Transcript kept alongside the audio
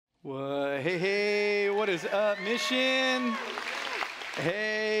What? Hey, what is up, Mission?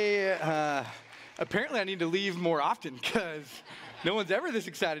 Hey, apparently I need to leave more often because no one's ever this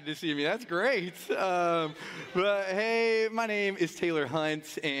excited to see me. That's great. But hey, my name is Taylor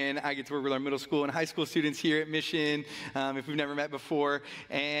Hunt, and I get to work with our middle school and high school students here at Mission, if we've never met before.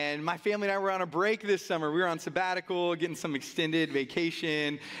 And my family and I were on a break this summer. We were on sabbatical, getting some extended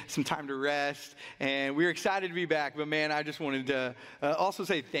vacation, some time to rest, and we were excited to be back. But man, I just wanted to also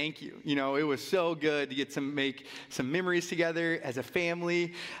say thank you. You know, it was so good to get to make some memories together as a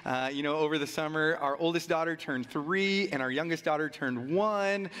family. Over the summer, our oldest daughter turned 3, and our youngest daughter turned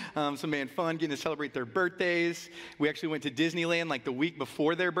 1. So man, fun getting to celebrate their birthdays. We actually went to Disneyland like the week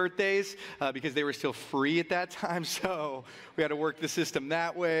before their birthdays because they were still free at that time. So we had to work the system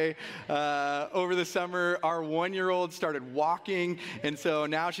that way. Over the summer, our 1-year-old started walking. And so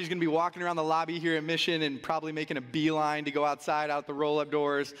now she's going to be walking around the lobby here at Mission and probably making a beeline to go outside, out the roll-up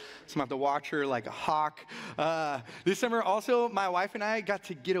doors. So I'm going to have to watch her like a hawk. This summer also, my wife and I got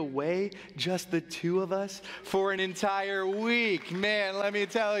to get away, just the two of us, for an entire week. Man, let me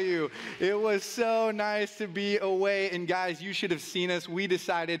tell you, it was so nice to be away. And guys, you should have seen us. We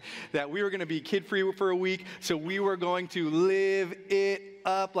decided that we were going to be kid-free for a week, so we were going to live it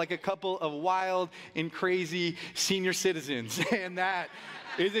up like a couple of wild and crazy senior citizens. And that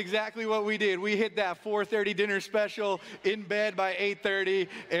is exactly what we did. We hit that 4:30 dinner special in bed by 8:30,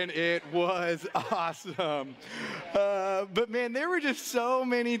 and it was awesome. But man, there were just so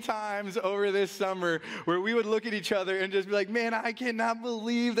many times over this summer where we would look at each other and just be like, man, I cannot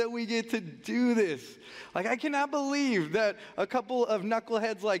believe that we get to do this. Like, I cannot believe that a couple of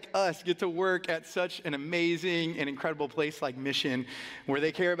knuckleheads like us get to work at such an amazing and incredible place like Mission, where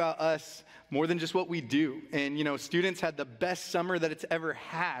they care about us more than just what we do. And, students had the best summer that it's ever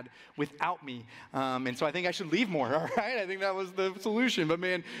had without me. And so I think I should leave more, all right? I think that was the solution. But,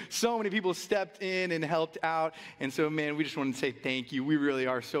 man, so many people stepped in and helped out. And so, man, we just want to say thank you. We really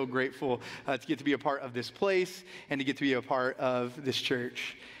are so grateful to get to be a part of this place and to get to be a part of this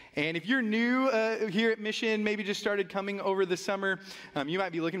church. And if you're new here at Mission, maybe just started coming over the summer, you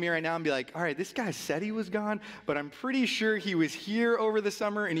might be looking at me right now and be like, all right, this guy said he was gone, but I'm pretty sure he was here over the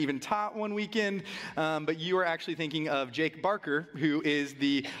summer and even taught one weekend. But you are actually thinking of Jake Barker, who is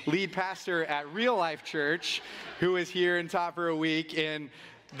the lead pastor at Real Life Church, who is here and taught for a week. And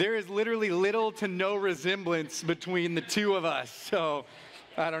there is literally little to no resemblance between the two of us. So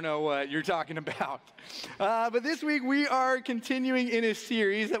I don't know what you're talking about. But this week we are continuing in a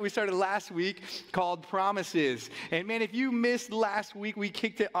series that we started last week called Promises. And man, if you missed last week, we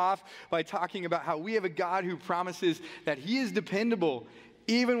kicked it off by talking about how we have a God who promises that he is dependable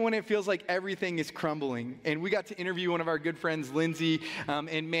even when it feels like everything is crumbling. And we got to interview one of our good friends, Lindsay.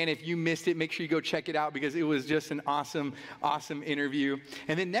 And man, if you missed it, make sure you go check it out because it was just an awesome, awesome interview.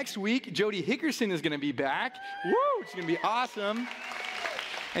 And then next week, Jody Hickerson is going to be back. Woo! It's going to be awesome.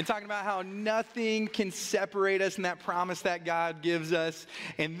 And talking about how nothing can separate us and that promise that God gives us.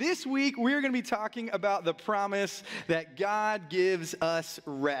 And this week, we're going to be talking about the promise that God gives us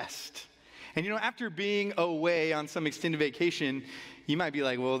rest. And after being away on some extended vacation, you might be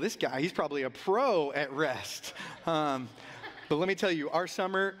like, well, this guy, he's probably a pro at rest. But let me tell you, our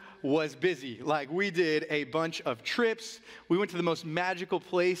summer was busy. Like, we did a bunch of trips. We went to the most magical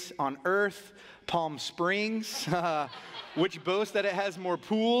place on earth, Palm Springs, which boasts that it has more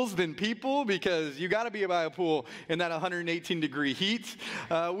pools than people because you got to be by a pool in that 118-degree heat.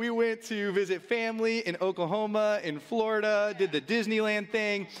 We went to visit family in Oklahoma, in Florida, did the Disneyland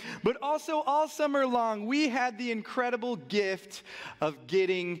thing. But also all summer long, we had the incredible gift of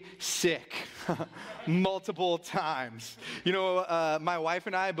getting sick multiple times. My wife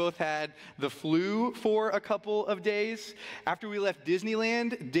and I both had the flu for a couple of days. After we left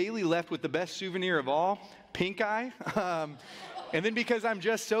Disneyland, Daly left with the best souvenir of all, pink eye. And then because I'm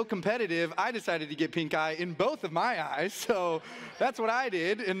just so competitive, I decided to get pink eye in both of my eyes. So that's what I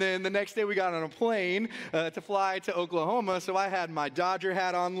did. And then the next day we got on a plane to fly to Oklahoma. So I had my Dodger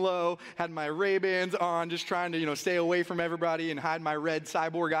hat on low, had my Ray-Bans on, just trying to, stay away from everybody and hide my red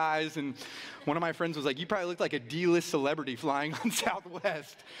cyborg eyes. And one of my friends was like, you probably look like a D-list celebrity flying on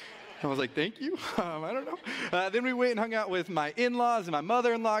Southwest. I was like, thank you. I don't know. Then we went and hung out with my in-laws, and my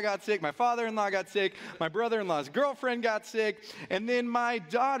mother-in-law got sick. My father-in-law got sick. My brother-in-law's girlfriend got sick. And then my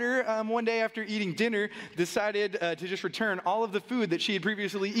daughter, one day after eating dinner, decided to just return all of the food that she had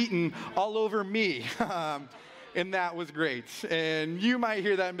previously eaten all over me. And that was great. And you might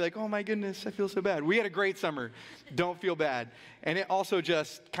hear that and be like, oh my goodness, I feel so bad. We had a great summer. Don't feel bad. And it also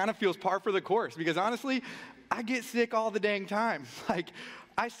just kind of feels par for the course because honestly, I get sick all the dang time.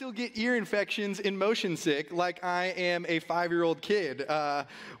 I still get ear infections and motion sick like I am a 5-year-old kid.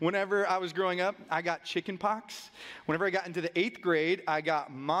 Whenever I was growing up, I got chicken pox. Whenever I got into the 8th grade, I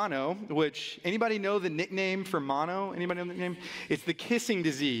got mono, which, anybody know the nickname for mono? Anybody know the nickname? It's the kissing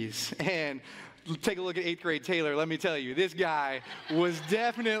disease. And take a look at 8th grade Taylor. Let me tell you, this guy was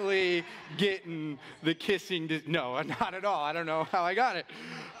definitely getting the kissing disease. No, not at all. I don't know how I got it.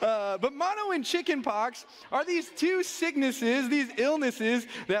 But mono and chicken pox are these two sicknesses, these illnesses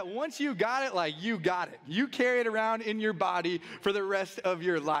that once you got it, like you got it. You carry it around in your body for the rest of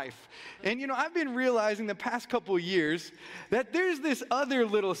your life. And I've been realizing the past couple years that there's this other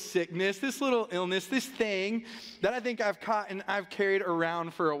little sickness, this little illness, this thing that I think I've caught and I've carried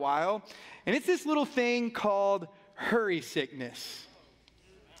around for a while. And it's this little thing called hurry sickness.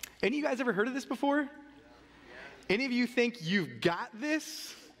 Any of you guys ever heard of this before? Any of you think you've got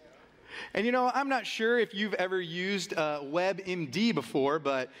this? And I'm not sure if you've ever used WebMD before,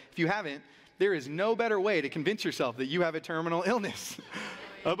 but if you haven't, there is no better way to convince yourself that you have a terminal illness.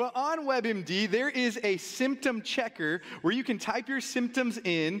 But on WebMD, there is a symptom checker where you can type your symptoms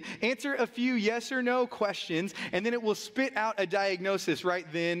in, answer a few yes or no questions, and then it will spit out a diagnosis right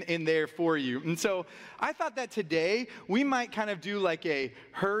then and there for you. And so I thought that today we might kind of do like a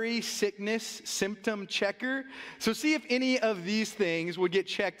hurry sickness symptom checker. So see if any of these things would get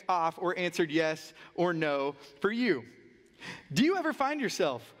checked off or answered yes or no for you. Do you ever find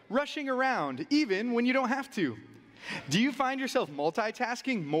yourself rushing around even when you don't have to? Do you find yourself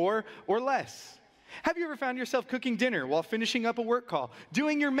multitasking more or less? Have you ever found yourself cooking dinner while finishing up a work call,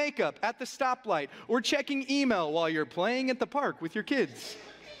 doing your makeup at the stoplight, or checking email while you're playing at the park with your kids?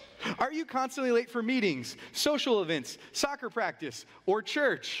 Are you constantly late for meetings, social events, soccer practice, or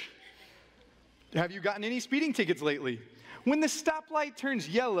church? Have you gotten any speeding tickets lately? When the stoplight turns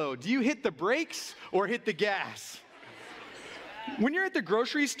yellow, do you hit the brakes or hit the gas? When you're at the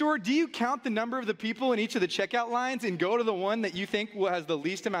grocery store, do you count the number of the people in each of the checkout lines and go to the one that you think has the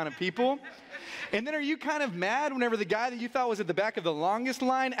least amount of people? And then are you kind of mad whenever the guy that you thought was at the back of the longest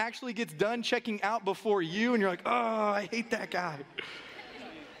line actually gets done checking out before you and you're like, oh, I hate that guy.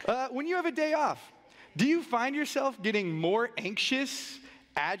 When you have a day off, do you find yourself getting more anxious,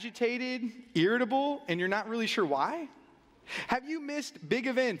 agitated, irritable, and you're not really sure why? Have you missed big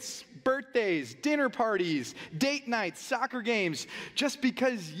events, birthdays, dinner parties, date nights, soccer games, just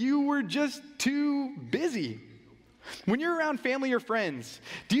because you were just too busy? When you're around family or friends,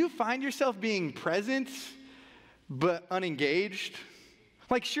 do you find yourself being present but unengaged?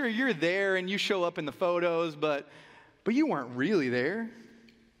 Like, sure, you're there and you show up in the photos, but you weren't really there.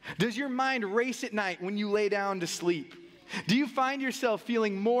 Does your mind race at night when you lay down to sleep? Do you find yourself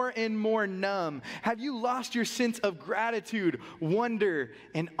feeling more and more numb? Have you lost your sense of gratitude, wonder,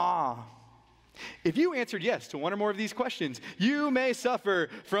 and awe? If you answered yes to one or more of these questions, you may suffer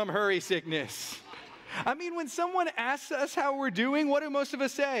from hurry sickness. I mean, when someone asks us how we're doing, what do most of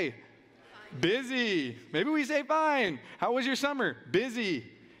us say? Busy. Maybe we say fine. How was your summer? Busy.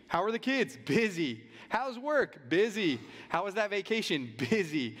 How are the kids? Busy. How's work? Busy. How was that vacation?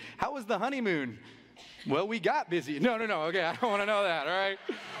 Busy. How was the honeymoon? Well, we got busy. No. Okay, I don't want to know that, all right?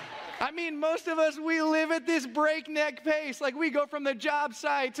 I mean, most of us, we live at this breakneck pace. Like, we go from the job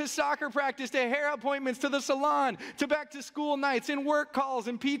site to soccer practice to hair appointments to the salon to back to school nights and work calls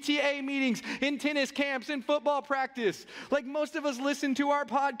and PTA meetings and tennis camps and football practice. Like, most of us listen to our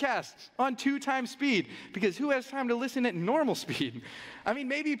podcast on 2 times speed because who has time to listen at normal speed? I mean,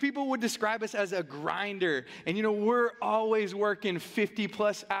 maybe people would describe us as a grinder. And, we're always working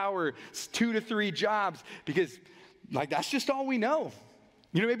 50-plus hours, 2 to 3 jobs because, that's just all we know.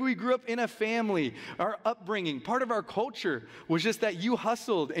 Maybe we grew up in a family, our upbringing, part of our culture was just that you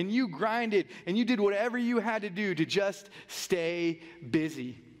hustled and you grinded and you did whatever you had to do to just stay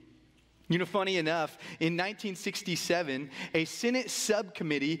busy. Funny enough, in 1967, a Senate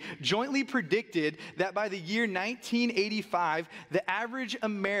subcommittee jointly predicted that by the year 1985, the average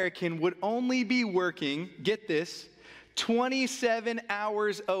American would only be working, get this, 27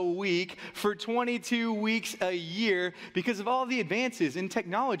 hours a week for 22 weeks a year because of all the advances in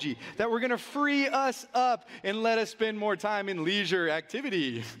technology that were going to free us up and let us spend more time in leisure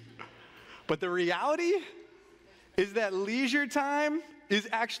activity. But the reality is that leisure time is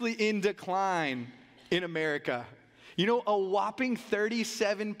actually in decline in America. A whopping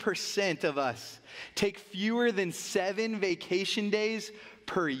 37% of us take fewer than 7 vacation days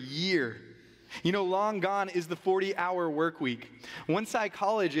per year. Long gone is the 40-hour work week. One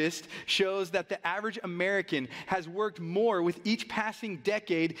psychologist shows that the average American has worked more with each passing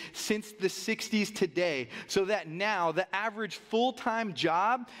decade since the 60s today, so that now the average full-time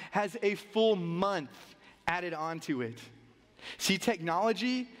job has a full month added onto it. See,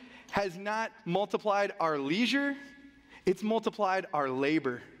 technology has not multiplied our leisure, it's multiplied our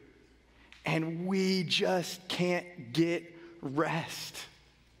labor. And we just can't get rest.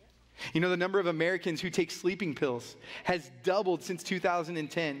 You know, the number of Americans who take sleeping pills has doubled since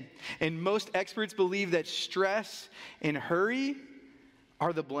 2010. And most experts believe that stress and hurry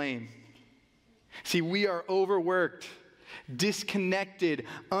are the blame. See, we are overworked, disconnected,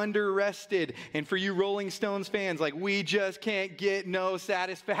 under-rested. And for you Rolling Stones fans, like, we just can't get no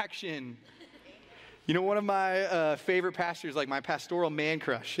satisfaction. You know, one of my favorite pastors, like my pastoral man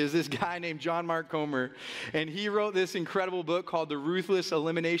crush, is this guy named John Mark Comer. And he wrote this incredible book called The Ruthless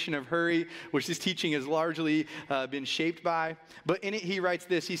Elimination of Hurry, which this teaching has largely been shaped by. But in it, he writes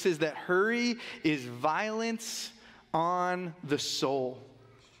this. He says that hurry is violence on the soul.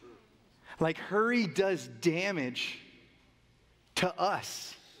 Like, hurry does damage to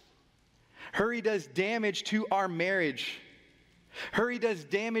us. Hurry does damage to our marriage. Hurry does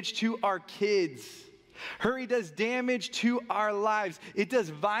damage to our kids. Hurry does damage to our lives. It does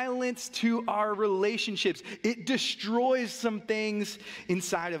violence to our relationships. It destroys some things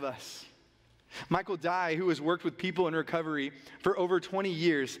inside of us. Michael Dye, who has worked with people in recovery for over 20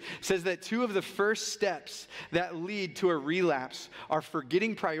 years, says that two of the first steps that lead to a relapse are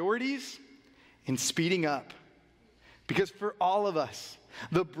forgetting priorities and speeding up. Because for all of us,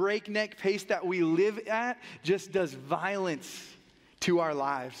 the breakneck pace that we live at just does violence to our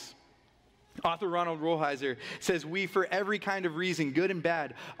lives. Author Ronald Rolheiser says we, for every kind of reason, good and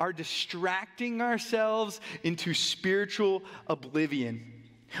bad, are distracting ourselves into spiritual oblivion.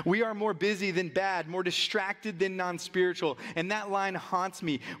 We are more busy than bad, more distracted than non-spiritual. And that line haunts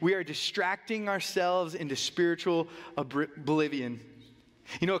me. We are distracting ourselves into spiritual oblivion.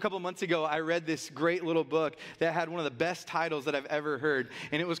 You know, a couple months ago, I read this great little book that had one of the best titles that I've ever heard.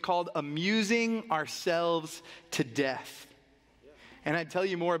 And it was called Amusing Ourselves to Death. And I'd tell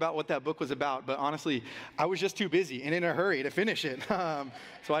you more about what that book was about, but honestly, I was just too busy and in a hurry to finish it,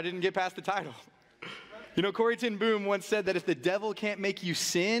 so I didn't get past the title. You know, Corrie ten Boom once said that if the devil can't make you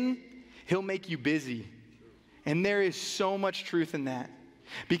sin, he'll make you busy. And there is so much truth in that.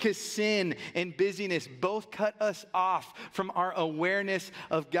 Because sin and busyness both cut us off from our awareness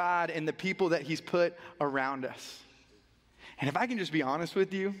of God and the people that He's put around us. And if I can just be honest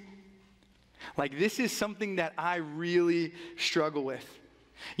with you, like, this is something that I really struggle with.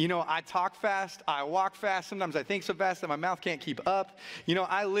 You know, I talk fast, I walk fast, sometimes I think so fast that my mouth can't keep up. You know,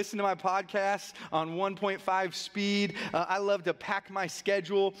 I listen to my podcasts on 1.5 speed. I love to pack my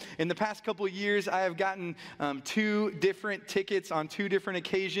schedule. In the past couple of years, I have gotten 2 different tickets on 2 different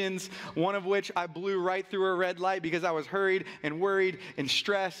occasions, one of which I blew right through a red light because I was hurried and worried and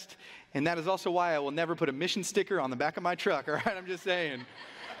stressed. And that is also why I will never put a mission sticker on the back of my truck, all right? I'm just saying.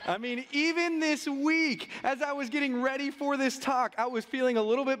 I mean, even this week, as I was getting ready for this talk, I was feeling a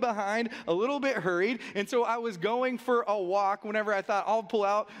little bit behind, a little bit hurried, and so I was going for a walk whenever I thought I'll pull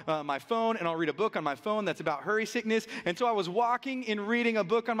out my phone and I'll read a book on my phone that's about hurry sickness. And so I was walking and reading a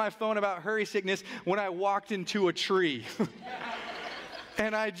book on my phone about hurry sickness when I walked into a tree.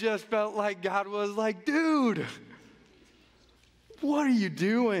 And I just felt like God was like, dude, what are you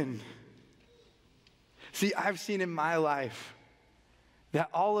doing? See, I've seen in my life that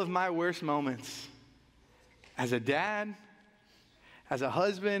all of my worst moments as a dad, as a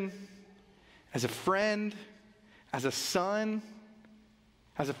husband, as a friend, as a son,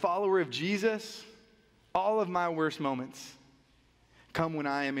 as a follower of Jesus, all of my worst moments come when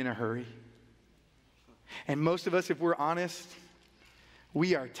I am in a hurry. And most of us, if we're honest,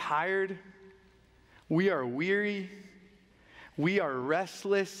 we are tired, we are weary, we are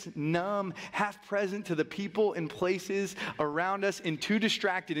restless, numb, half present to the people and places around us, and too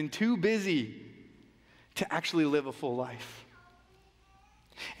distracted and too busy to actually live a full life.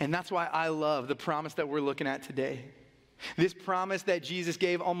 And that's why I love the promise that we're looking at today. This promise that Jesus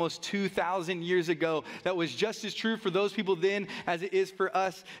gave almost 2,000 years ago that was just as true for those people then as it is for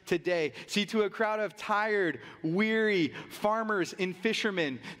us today. See, to a crowd of tired, weary farmers and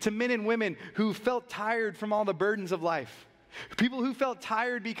fishermen, to men and women who felt tired from all the burdens of life, people who felt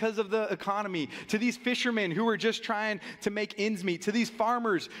tired because of the economy, to these fishermen who were just trying to make ends meet, to these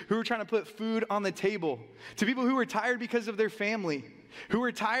farmers who were trying to put food on the table, to people who were tired because of their family, who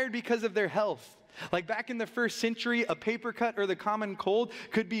were tired because of their health. Like back in the first century, a paper cut or the common cold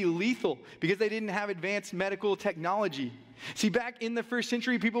could be lethal because they didn't have advanced medical technology. See, back in the first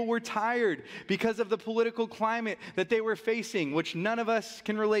century, people were tired because of the political climate that they were facing, which none of us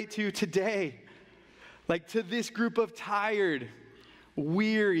can relate to today. Like, to this group of tired,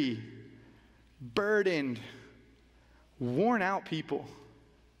 weary, burdened, worn out people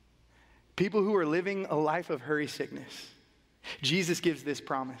who are living a life of hurry sickness. Jesus gives this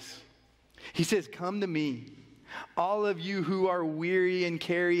promise. He says, "Come to me, all of you who are weary and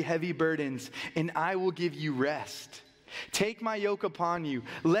carry heavy burdens, and I will give you rest. Take my yoke upon you.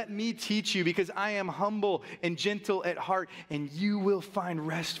 Let me teach you, because I am humble and gentle at heart, and you will find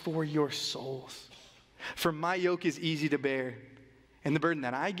rest for your souls. For my yoke is easy to bear, and the burden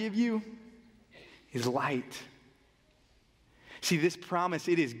that I give you is light." See, this promise,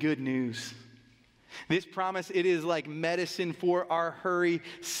 it is good news. This promise, it is like medicine for our hurry,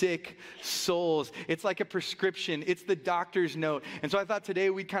 sick souls. It's like a prescription. It's the doctor's note. And so I thought today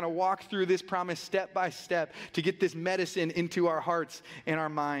we'd kind of walk through this promise step by step to get this medicine into our hearts and our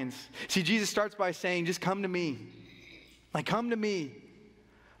minds. See, Jesus starts by saying, just come to me. Like, come to me.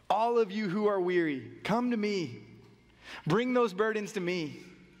 All of you who are weary, come to me. Bring those burdens to me.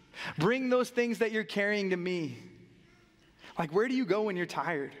 Bring those things that you're carrying to me. Like, where do you go when you're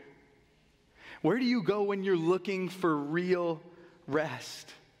tired? Where do you go when you're looking for real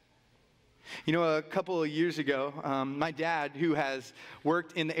rest? You know, a couple of years ago, my dad, who has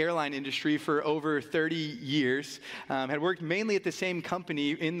worked in the airline industry for over 30 years, had worked mainly at the same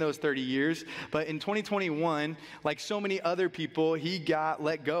company in those 30 years, but in 2021, like so many other people, he got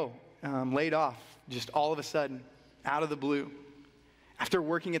let go, laid off, just all of a sudden, out of the blue, after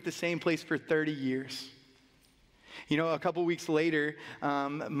working at the same place for 30 years. You know, a couple weeks later,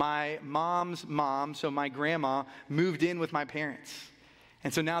 my mom's mom, so my grandma, moved in with my parents.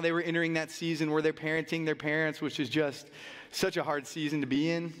 And so now they were entering that season where they're parenting their parents, which is just such a hard season to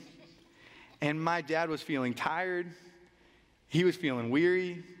be in. And my dad was feeling tired. He was feeling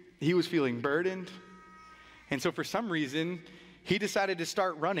weary. He was feeling burdened. And so for some reason, he decided to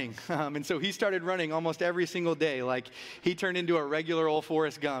start running. And so he started running almost every single day. Like, he turned into a regular old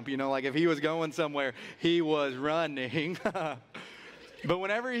Forrest Gump. You know, like if he was going somewhere, he was running. But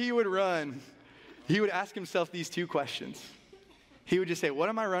whenever he would run, he would ask himself these two questions. He would just say, what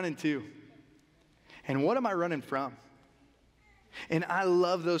am I running to? And what am I running from? And I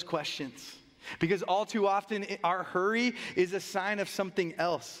love those questions. Because all too often, our hurry is a sign of something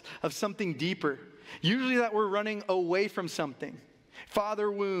else, of something deeper. Usually that we're running away from something.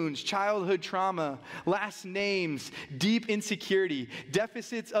 Father wounds, childhood trauma, last names, deep insecurity,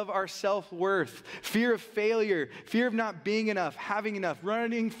 deficits of our self-worth, fear of failure, fear of not being enough, having enough,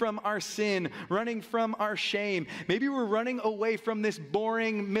 running from our sin, running from our shame. Maybe we're running away from this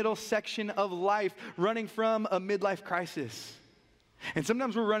boring middle section of life, running from a midlife crisis. And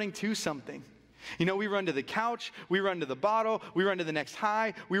sometimes we're running to something. You know, we run to the couch, we run to the bottle, we run to the next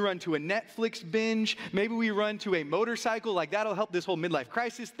high, we run to a Netflix binge, maybe we run to a motorcycle, like that'll help this whole midlife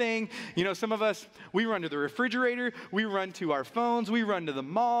crisis thing. You know, some of us, we run to the refrigerator, we run to our phones, we run to the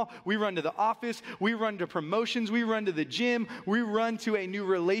mall, we run to the office, we run to promotions, we run to the gym, we run to a new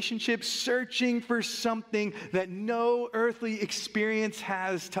relationship, searching for something that no earthly experience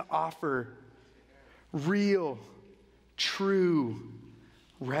has to offer. Real, true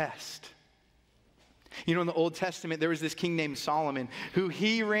rest. You know, in the Old Testament, there was this king named Solomon who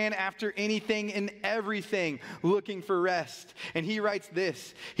he ran after anything and everything looking for rest. And he writes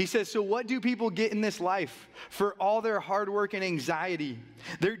this. He says, so what do people get in this life for all their hard work and anxiety?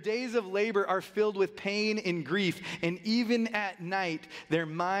 Their days of labor are filled with pain and grief, and even at night, their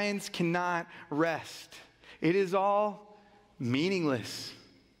minds cannot rest. It is all meaningless.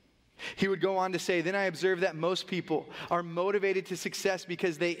 He would go on to say, then I observed that most people are motivated to success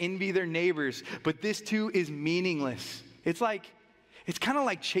because they envy their neighbors, but this too is meaningless. It's kind of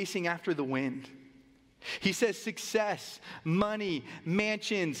like chasing after the wind. He says success, money,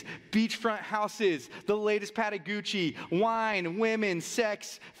 mansions, beachfront houses, the latest Gucci, wine, women,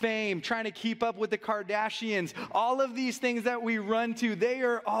 sex, fame, trying to keep up with the Kardashians, all of these things that we run to, they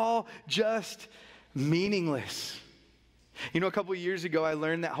are all just meaningless. You know, a couple of years ago, I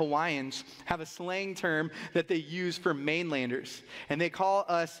learned that Hawaiians have a slang term that they use for mainlanders, and they call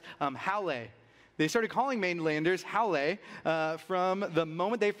us haole. They started calling mainlanders haole from the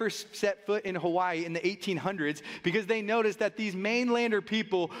moment they first set foot in Hawaii in the 1800s, because they noticed that these mainlander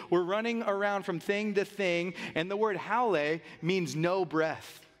people were running around from thing to thing, and the word haole means no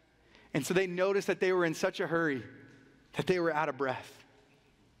breath. And so they noticed that they were in such a hurry that they were out of breath.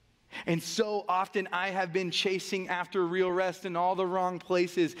 And so often I have been chasing after real rest in all the wrong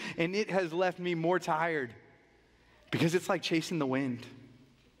places, and it has left me more tired because it's like chasing the wind.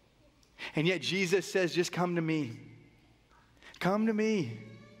 And yet Jesus says, just come to me. Come to me.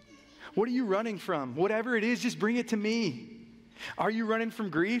 What are you running from? Whatever it is, just bring it to me. Are you running from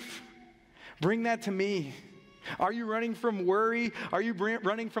grief? Bring that to me. Are you running from worry? Are you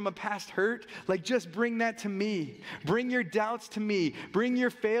running from a past hurt? Like, just bring that to me. Bring your doubts to me. Bring your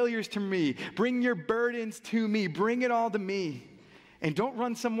failures to me. Bring your burdens to me. Bring it all to me. And don't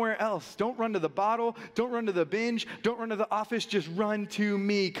run somewhere else. Don't run to the bottle. Don't run to the binge. Don't run to the office. Just run to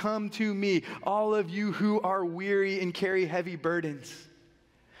me. Come to me. All of you who are weary and carry heavy burdens.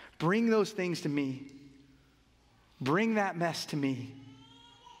 Bring those things to me. Bring that mess to me.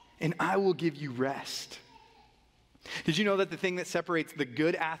 And I will give you rest. Did you know that the thing that separates the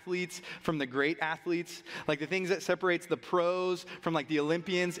good athletes from the great athletes, like the things that separates the pros from like the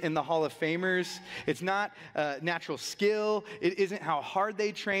Olympians and the Hall of Famers, it's not natural skill, it isn't how hard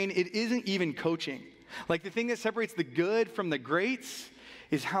they train, it isn't even coaching. Like the thing that separates the good from the greats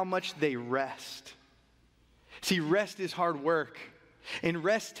is how much they rest. See, rest is hard work. And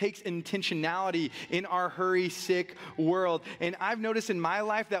rest takes intentionality in our hurry, sick world. And I've noticed in my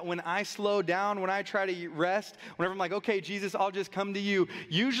life that when I slow down, when I try to rest, whenever I'm like, okay, Jesus, I'll just come to you,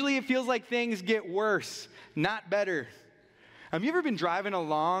 usually it feels like things get worse, not better. Have you ever been driving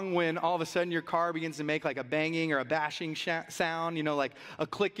along when all of a sudden your car begins to make like a banging or a bashing sound, you know, like a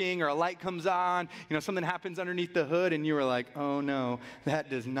clicking or a light comes on, you know, something happens underneath the hood and you were like, oh no,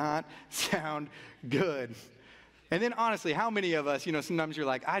 that does not sound good. And then honestly, how many of us, you know, sometimes you're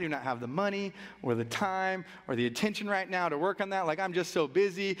like, I do not have the money or the time or the attention right now to work on that. Like, I'm just so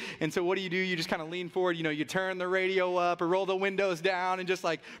busy. And so what do? You just kind of lean forward, you know, you turn the radio up or roll the windows down and just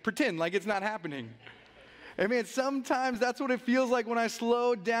like pretend like it's not happening. I mean, sometimes that's what it feels like when I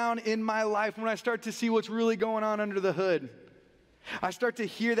slow down in my life, when I start to see what's really going on under the hood. I start to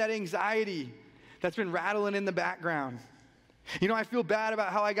hear that anxiety that's been rattling in the background. You know, I feel bad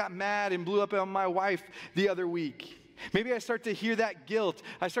about how I got mad and blew up on my wife the other week. Maybe I start to hear that guilt.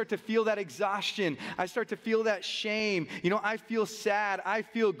 I start to feel that exhaustion. I start to feel that shame. You know, I feel sad. I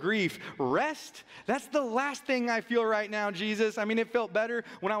feel grief. Rest? That's the last thing I feel right now, Jesus. I mean, it felt better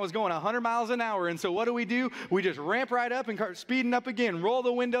when I was going 100 miles an hour. And so what do? We just ramp right up and start speeding up again, roll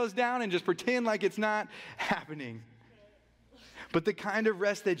the windows down and just pretend like it's not happening. But the kind of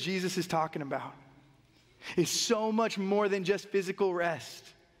rest that Jesus is talking about is so much more than just physical rest.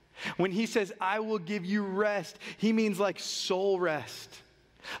 When he says, I will give you rest, he means like soul rest,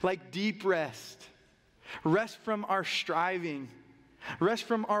 like deep rest, rest from our striving, rest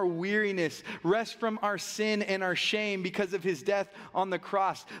from our weariness, rest from our sin and our shame because of his death on the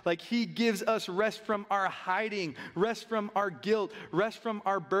cross. Like he gives us rest from our hiding, rest from our guilt, rest from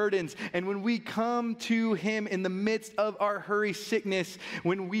our burdens. And when we come to him in the midst of our hurry sickness,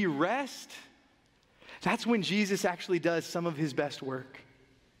 when we rest, that's when Jesus actually does some of his best work.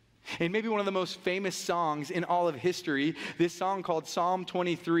 And maybe one of the most famous songs in all of history, this song called Psalm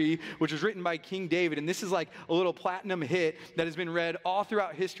 23, which was written by King David. And this is like a little platinum hit that has been read all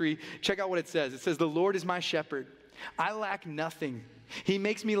throughout history. Check out what it says. It says, the Lord is my shepherd. I lack nothing. He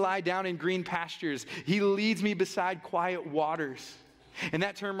makes me lie down in green pastures. He leads me beside quiet waters. And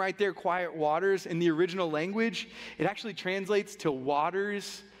that term right there, quiet waters, in the original language, it actually translates to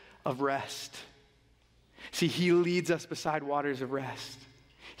waters of rest. See, he leads us beside waters of rest.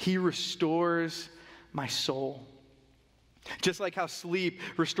 He restores my soul. Just like how sleep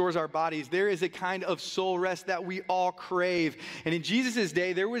restores our bodies, there is a kind of soul rest that we all crave. And in Jesus'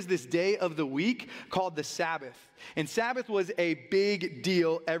 day, there was this day of the week called the Sabbath. And Sabbath was a big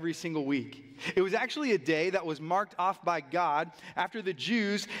deal every single week. It was actually a day that was marked off by God after the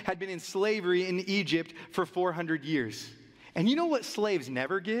Jews had been in slavery in Egypt for 400 years. And you know what slaves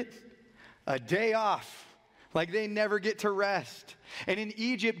never get? A day off. Like they never get to rest. And in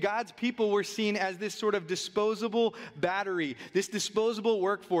Egypt, God's people were seen as this sort of disposable battery, this disposable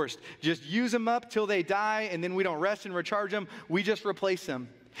workforce. Just use them up till they die, and then we don't rest and recharge them. We just replace them.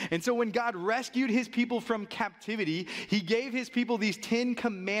 And so when God rescued his people from captivity, he gave his people these 10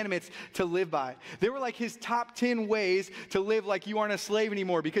 commandments to live by. They were like his top 10 ways to live like you aren't a slave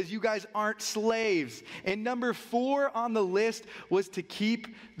anymore, because you guys aren't slaves. And number 4 on the list was to keep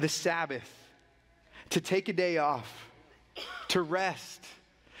the Sabbath. To take a day off, to rest,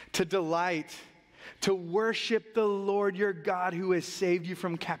 to delight, to worship the Lord your God who has saved you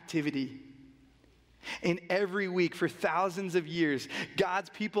from captivity. And every week for thousands of years, God's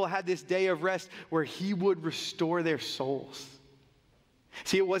people had this day of rest where he would restore their souls.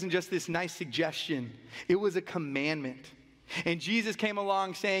 See, it wasn't just this nice suggestion. It was a commandment. And Jesus came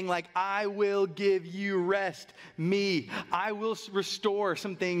along saying, like, I will give you rest, me. I will restore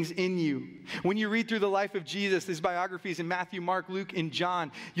some things in you. When you read through the life of Jesus, his biographies in Matthew, Mark, Luke, and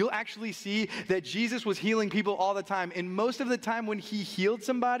John, you'll actually see that Jesus was healing people all the time. And most of the time when he healed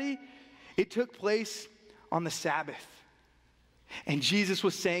somebody, it took place on the Sabbath. And Jesus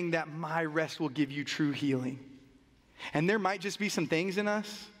was saying that my rest will give you true healing. And there might just be some things in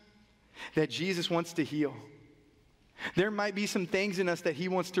us that Jesus wants to heal. There might be some things in us that he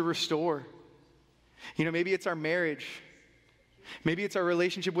wants to restore. You know, maybe it's our marriage. Maybe it's our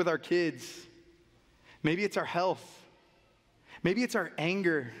relationship with our kids. Maybe it's our health. Maybe it's our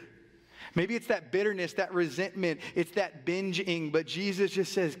anger. Maybe it's that bitterness, that resentment. It's that binging. But Jesus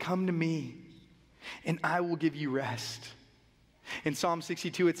just says, come to me and I will give you rest. In Psalm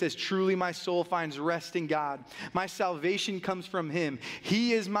 62, it says, truly my soul finds rest in God. My salvation comes from him.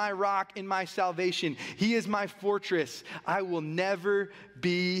 He is my rock and my salvation. He is my fortress. I will never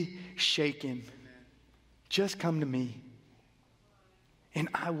be shaken. Just come to me and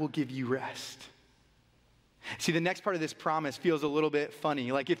I will give you rest. See, the next part of this promise feels a little bit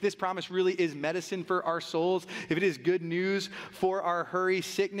funny. Like if this promise really is medicine for our souls, if it is good news for our hurry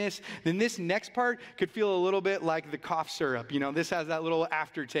sickness, then this next part could feel a little bit like the cough syrup. You know, this has that little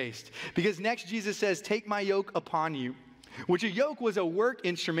aftertaste. Because next Jesus says, take my yoke upon you. Which a yoke was a work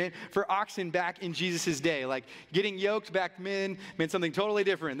instrument for oxen back in Jesus' day. Like getting yoked back then meant something totally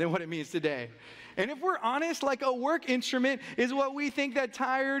different than what it means today. And if we're honest, like a work instrument is what we think that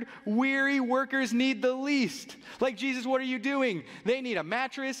tired, weary workers need the least. Like, Jesus, what are you doing? They need a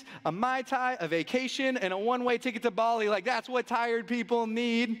mattress, a Mai Tai, a vacation, and a one-way ticket to Bali. Like, that's what tired people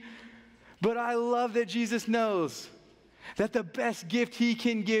need. But I love that Jesus knows that the best gift he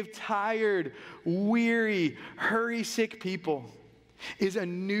can give tired, weary, hurry-sick people is a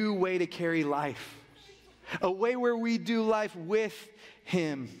new way to carry life. A way where we do life with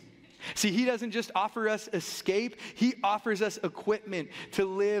him. See, he doesn't just offer us escape, he offers us equipment to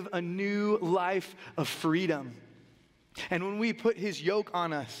live a new life of freedom. And when we put his yoke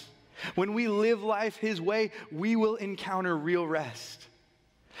on us, when we live life his way, we will encounter real rest.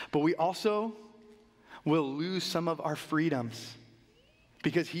 But we also will lose some of our freedoms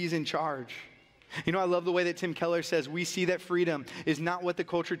because he's in charge. You know, I love the way that Tim Keller says, we see that freedom is not what the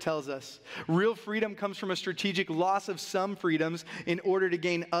culture tells us. Real freedom comes from a strategic loss of some freedoms in order to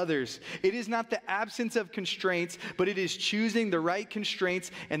gain others. It is not the absence of constraints, but it is choosing the right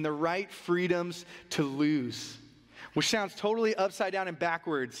constraints and the right freedoms to lose. Which sounds totally upside down and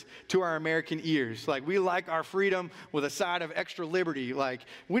backwards to our American ears. Like, we like our freedom with a side of extra liberty. Like,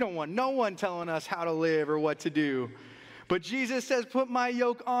 we don't want no one telling us how to live or what to do. But Jesus says, put my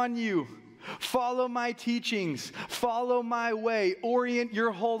yoke on you. Follow my teachings. Follow my way. Orient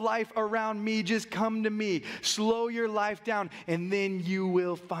your whole life around me. Just come to me. Slow your life down, and then you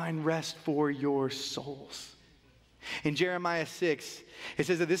will find rest for your souls. In Jeremiah 6, it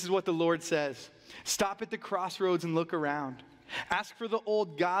says that this is what the Lord says. Stop at the crossroads and look around. Ask for the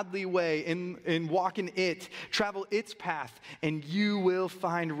old godly way and walk in it. Travel its path, and you will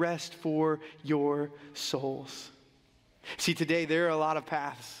find rest for your souls. See, today there are a lot of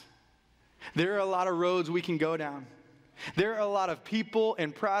paths. There are a lot of roads we can go down. There are a lot of people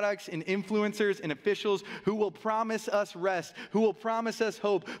and products and influencers and officials who will promise us rest, who will promise us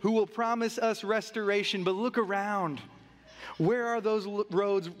hope, who will promise us restoration. But look around. Where are those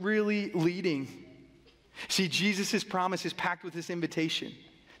roads really leading? See, Jesus' promise is packed with this invitation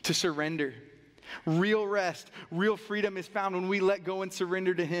to surrender. Real rest, real freedom is found when we let go and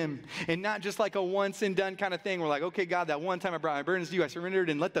surrender to him. And not just like a once and done kind of thing. We're like, okay, God, that one time I brought my burdens to you, I surrendered,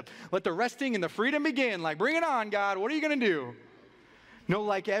 and let the resting and the freedom begin. Like, bring it on, God. What are you going to do? No,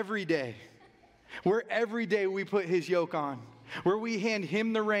 like every day. Where every day we put his yoke on. Where we hand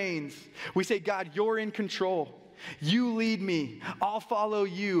him the reins. We say, God, you're in control. You lead me. I'll follow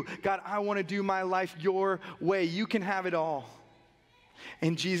you. God, I want to do my life your way. You can have it all.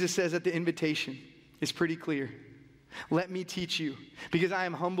 And Jesus says that the invitation is pretty clear. Let me teach you, because I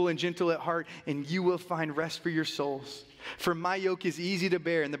am humble and gentle at heart, and you will find rest for your souls. For my yoke is easy to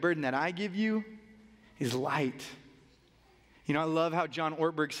bear, and the burden that I give you is light. You know, I love how John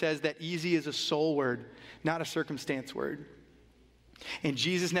Ortberg says that easy is a soul word, not a circumstance word. And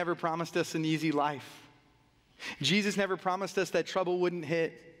Jesus never promised us an easy life. Jesus never promised us that trouble wouldn't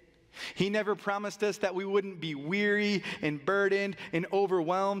hit. He never promised us that we wouldn't be weary and burdened and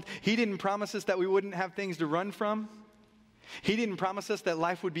overwhelmed. He didn't promise us that we wouldn't have things to run from. He didn't promise us that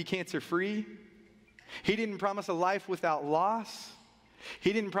life would be cancer-free. He didn't promise a life without loss.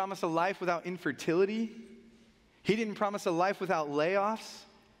 He didn't promise a life without infertility. He didn't promise a life without layoffs.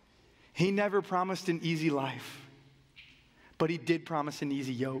 He never promised an easy life. But he did promise an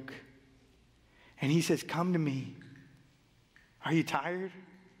easy yoke. And he says, come to me. Are you tired?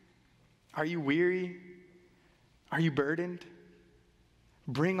 Are you weary? Are you burdened?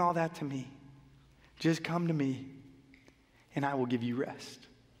 Bring all that to me. Just come to me, and I will give you rest.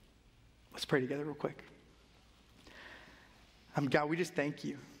 Let's pray together real quick. God, we just thank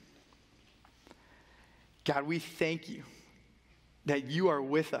you. God, we thank you that you are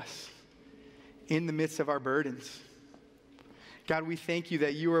with us in the midst of our burdens. God, we thank you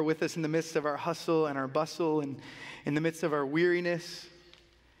that you are with us in the midst of our hustle and our bustle and in the midst of our weariness.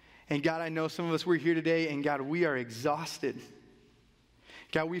 And God, I know some of us, we're here today, and God, we are exhausted.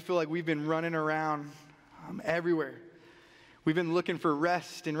 God, we feel like we've been running around everywhere. We've been looking for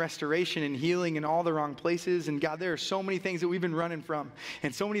rest and restoration and healing in all the wrong places. And God, there are so many things that we've been running from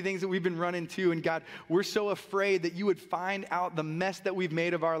and so many things that we've been running to. And God, we're so afraid that you would find out the mess that we've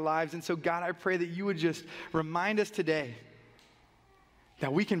made of our lives. And so God, I pray that you would just remind us today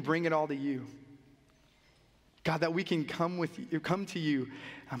that we can bring it all to you. God, that we can come to you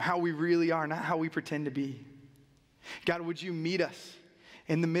how we really are, not how we pretend to be. God, would you meet us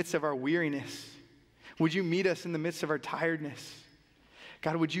in the midst of our weariness? Would you meet us in the midst of our tiredness?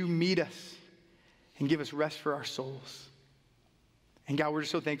 God, would you meet us and give us rest for our souls? And God, we're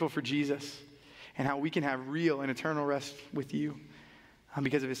just so thankful for Jesus and how we can have real and eternal rest with you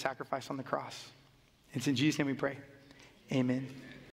because of his sacrifice on the cross. It's in Jesus' name we pray. Amen.